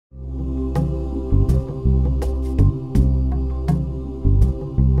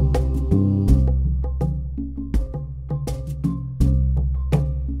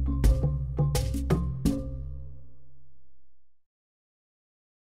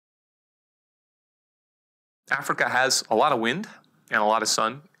Africa has a lot of wind and a lot of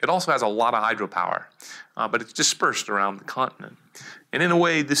sun. It also has a lot of hydropower, but it's dispersed around the continent. And in a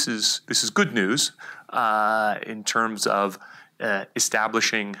way, this is good news in terms of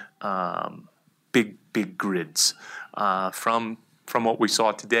establishing big grids. From what we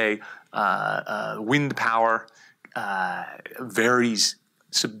saw today, wind power varies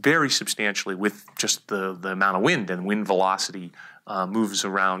very substantially with just the amount of wind, and wind velocity moves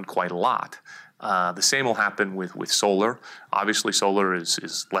around quite a lot. The same will happen with solar. Obviously, solar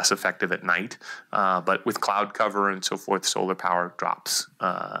is less effective at night, but with cloud cover and so forth, solar power drops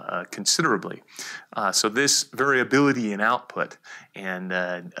considerably. So this variability in output, and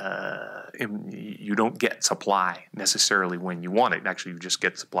you don't get supply necessarily when you want it. Actually, you just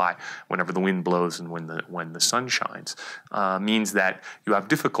get supply whenever the wind blows and when the sun shines. Means that you have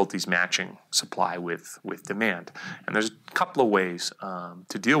difficulties matching supply with demand. And there's a couple of ways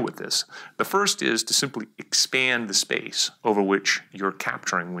to deal with this. The first is to simply expand the space over which you're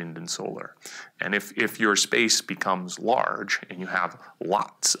capturing wind and solar. And if your space becomes large and you have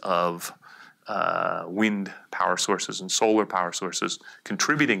lots of wind power sources and solar power sources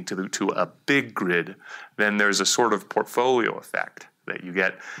contributing to a big grid, then there's a sort of portfolio effect that you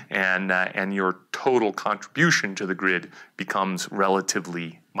get, and your total contribution to the grid becomes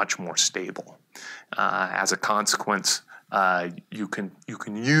relatively much more stable. As a consequence, you can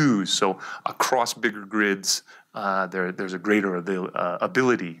use, so across bigger grids, there's a greater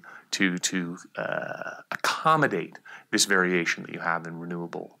ability to accommodate this variation that you have in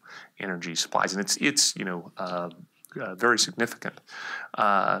renewable energy supplies, and it's very significant.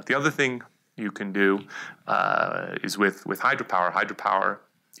 The other thing you can do is with hydropower. Hydropower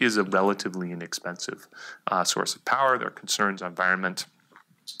is a relatively inexpensive source of power. There are concerns on environment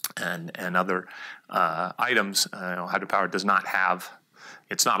and other items. Hydropower does not have,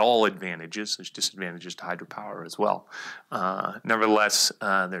 it's not all advantages. There's disadvantages to hydropower as well. Nevertheless,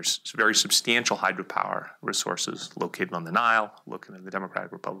 there's very substantial hydropower resources located on the Nile, located in the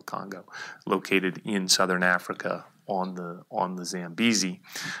Democratic Republic of Congo, located in southern Africa on the Zambezi.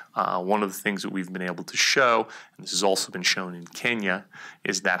 One of the things that we've been able to show, and this has also been shown in Kenya,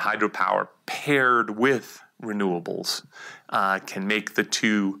 is that hydropower paired with renewables can make the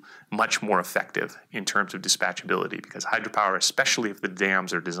two much more effective in terms of dispatchability, because hydropower, especially if the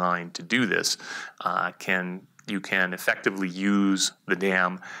dams are designed to do this, you can effectively use the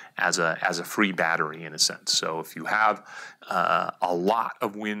dam as a free battery in a sense. So if you have a lot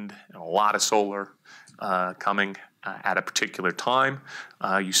of wind and a lot of solar coming at a particular time,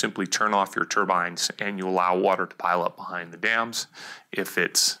 you simply turn off your turbines and you allow water to pile up behind the dams. If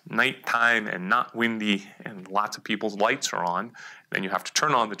it's nighttime and not windy and lots of people's lights are on, then you have to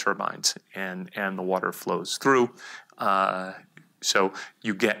turn on the turbines and the water flows through. So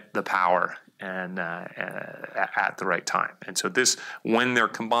you get the power and at the right time. And so this, when they're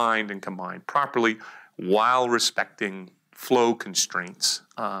combined and combined properly, while respecting flow constraints,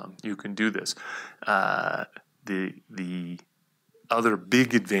 you can do this. The other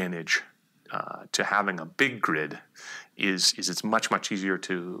big advantage to having a big grid is it's much easier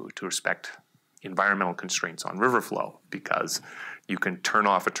to respect environmental constraints on river flow, because you can turn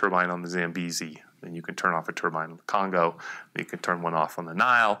off a turbine on the Zambezi, then you can turn off a turbine on the Congo, then you can turn one off on the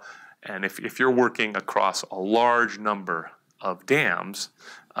Nile. And if you're working across a large number of dams,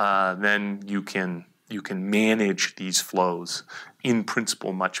 then you can manage these flows in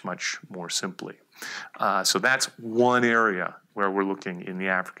principle much more simply. So that's one area where we're looking in the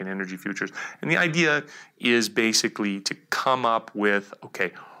African energy futures. And the idea is basically to come up with,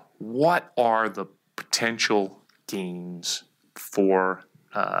 okay, what are the potential gains for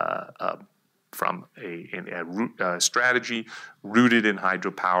from a strategy rooted in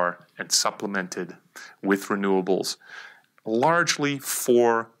hydropower and supplemented with renewables, largely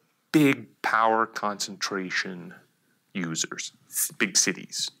for big power concentration users, big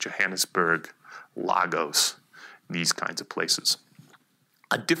cities, Johannesburg, Lagos, these kinds of places.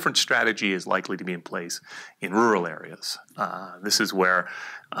 A different strategy is likely to be in place in rural areas. This is where,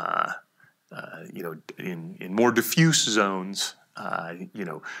 in more diffuse zones,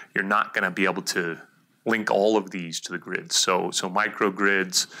 you're not going to be able to link all of these to the grid. So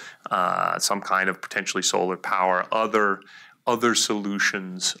microgrids, some kind of potentially solar power, other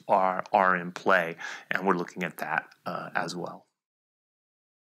solutions are in play, and we're looking at that as well.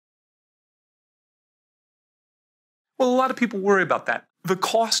 Well, a lot of people worry about that. The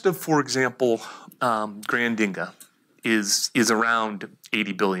cost of, for example, Grandinga is around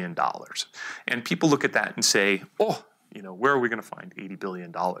 $80 billion. And people look at that and say, oh, where are we going to find $80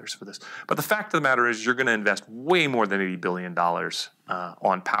 billion for this? But the fact of the matter is you're going to invest way more than $80 billion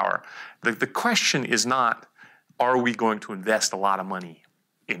on power. The question is not are we going to invest a lot of money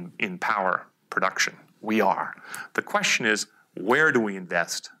in power production? We are. The question is, where do we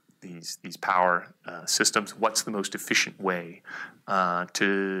invest these power systems? What's the most efficient way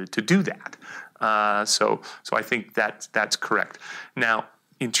to do that? So I think that's correct. Now,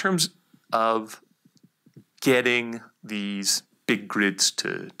 in terms of getting these big grids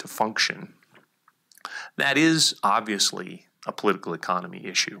to function, that is obviously a political economy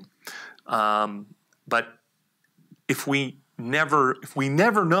issue. But if we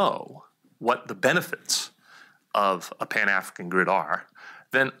never know what the benefits of a Pan-African grid are,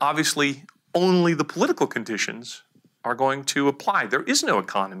 then obviously only the political conditions are going to apply. There is no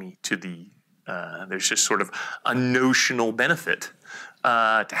economy to there's just sort of a notional benefit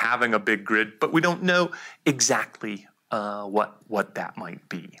to having a big grid, but we don't know exactly what that might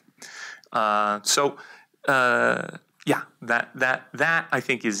be. Yeah, that I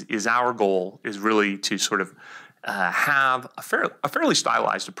think is our goal, is really to sort of have a fairly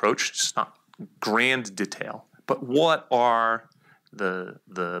stylized approach. It's not grand detail, but what are the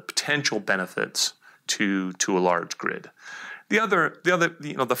potential benefits to a large grid?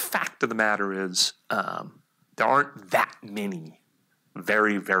 The fact of the matter is there aren't that many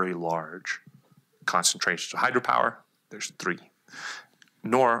very, very large concentrations of hydropower. There's 3.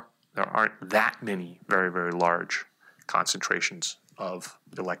 Nor there aren't that many very, very large concentrations of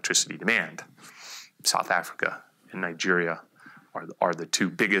electricity demand. South Africa and Nigeria are the 2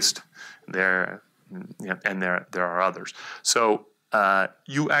 biggest there, and there are others. So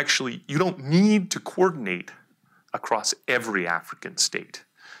you don't need to coordinate across every African state.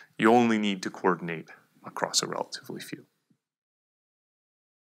 You only need to coordinate across a relatively few.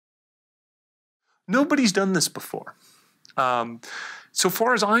 Nobody's done this before. So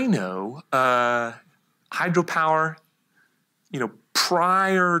far as I know, hydropower,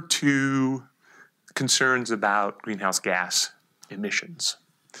 prior to concerns about greenhouse gas emissions,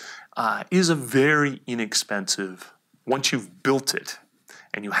 is a very inexpensive, once you've built it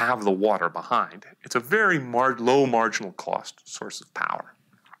and you have the water behind, it's a very low marginal cost source of power.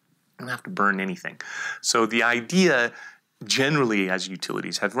 You don't have to burn anything. So the idea generally, as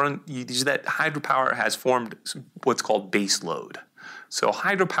utilities have run, is that hydropower has formed what's called base load. So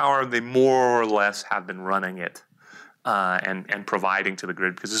hydropower, they more or less have been running it and providing to the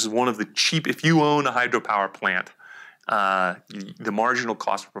grid, because this is one of the cheap, if you own a hydropower plant, the marginal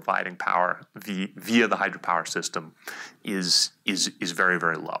cost of providing power via the hydropower system is very,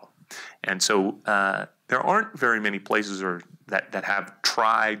 very low. And so there aren't very many places that have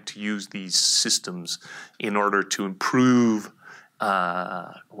tried to use these systems in order to improve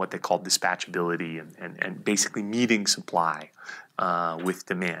what they call dispatchability and basically meeting supply with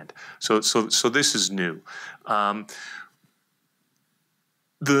demand. So this is new.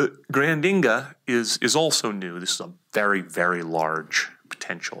 The Grandinga is also new. This is a very, very large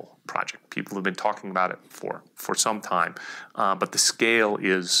potential project. People have been talking about it for some time, but the scale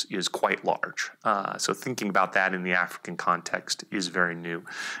is quite large. So thinking about that in the African context is very new.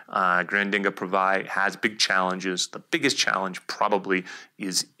 Grandinga has big challenges. The biggest challenge probably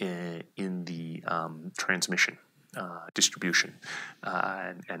is in the transmission, distribution,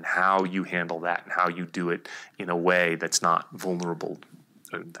 and how you handle that and how you do it in a way that's not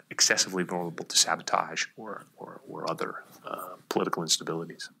excessively vulnerable to sabotage or other political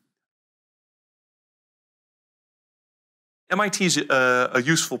instabilities. MIT is a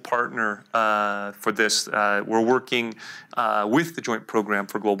useful partner for this. We're working with the Joint Program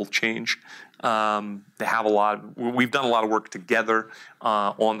for Global Change. They have we've done a lot of work together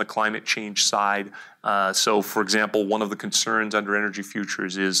on the climate change side. So, for example, one of the concerns under Energy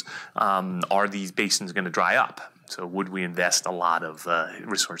Futures is, are these basins going to dry up? So would we invest a lot of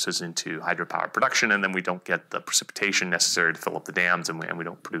resources into hydropower production, and then we don't get the precipitation necessary to fill up the dams, and we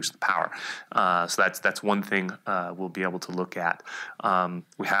don't produce the power? So that's one thing we'll be able to look at.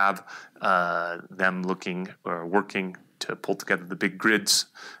 We have them looking or working to pull together the big grids,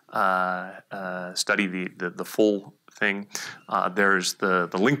 study the full thing. There's the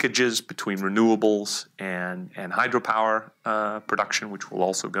linkages between renewables and hydropower production, which will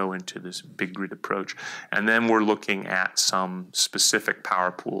also go into this big grid approach. And then we're looking at some specific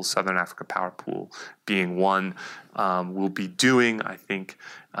power pools, Southern Africa power pool being one. We'll be doing, I think,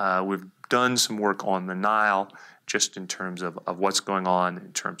 we've done some work on the Nile, just in terms of what's going on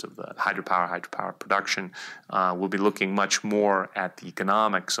in terms of the hydropower production. We'll be looking much more at the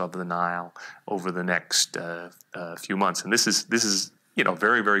economics of the Nile over the next few months. And this is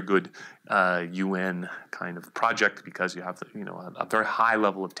very, very good UN kind of project, because you have a very high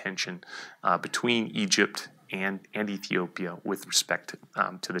level of tension between Egypt and Ethiopia with respect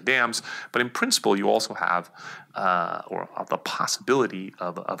to the dams. But in principle, you also have the possibility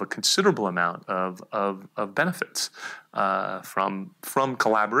of a considerable amount of benefits from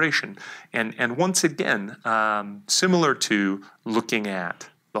collaboration. And once again, similar to looking at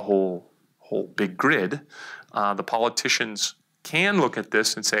the whole big grid, the politicians can look at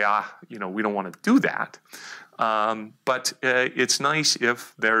this and say, we don't want to do that. But it's nice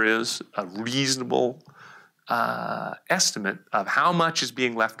if there is a reasonable estimate of how much is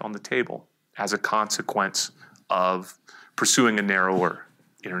being left on the table as a consequence of pursuing a narrower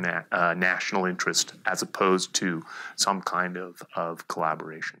national interest as opposed to some kind of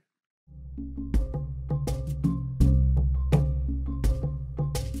collaboration.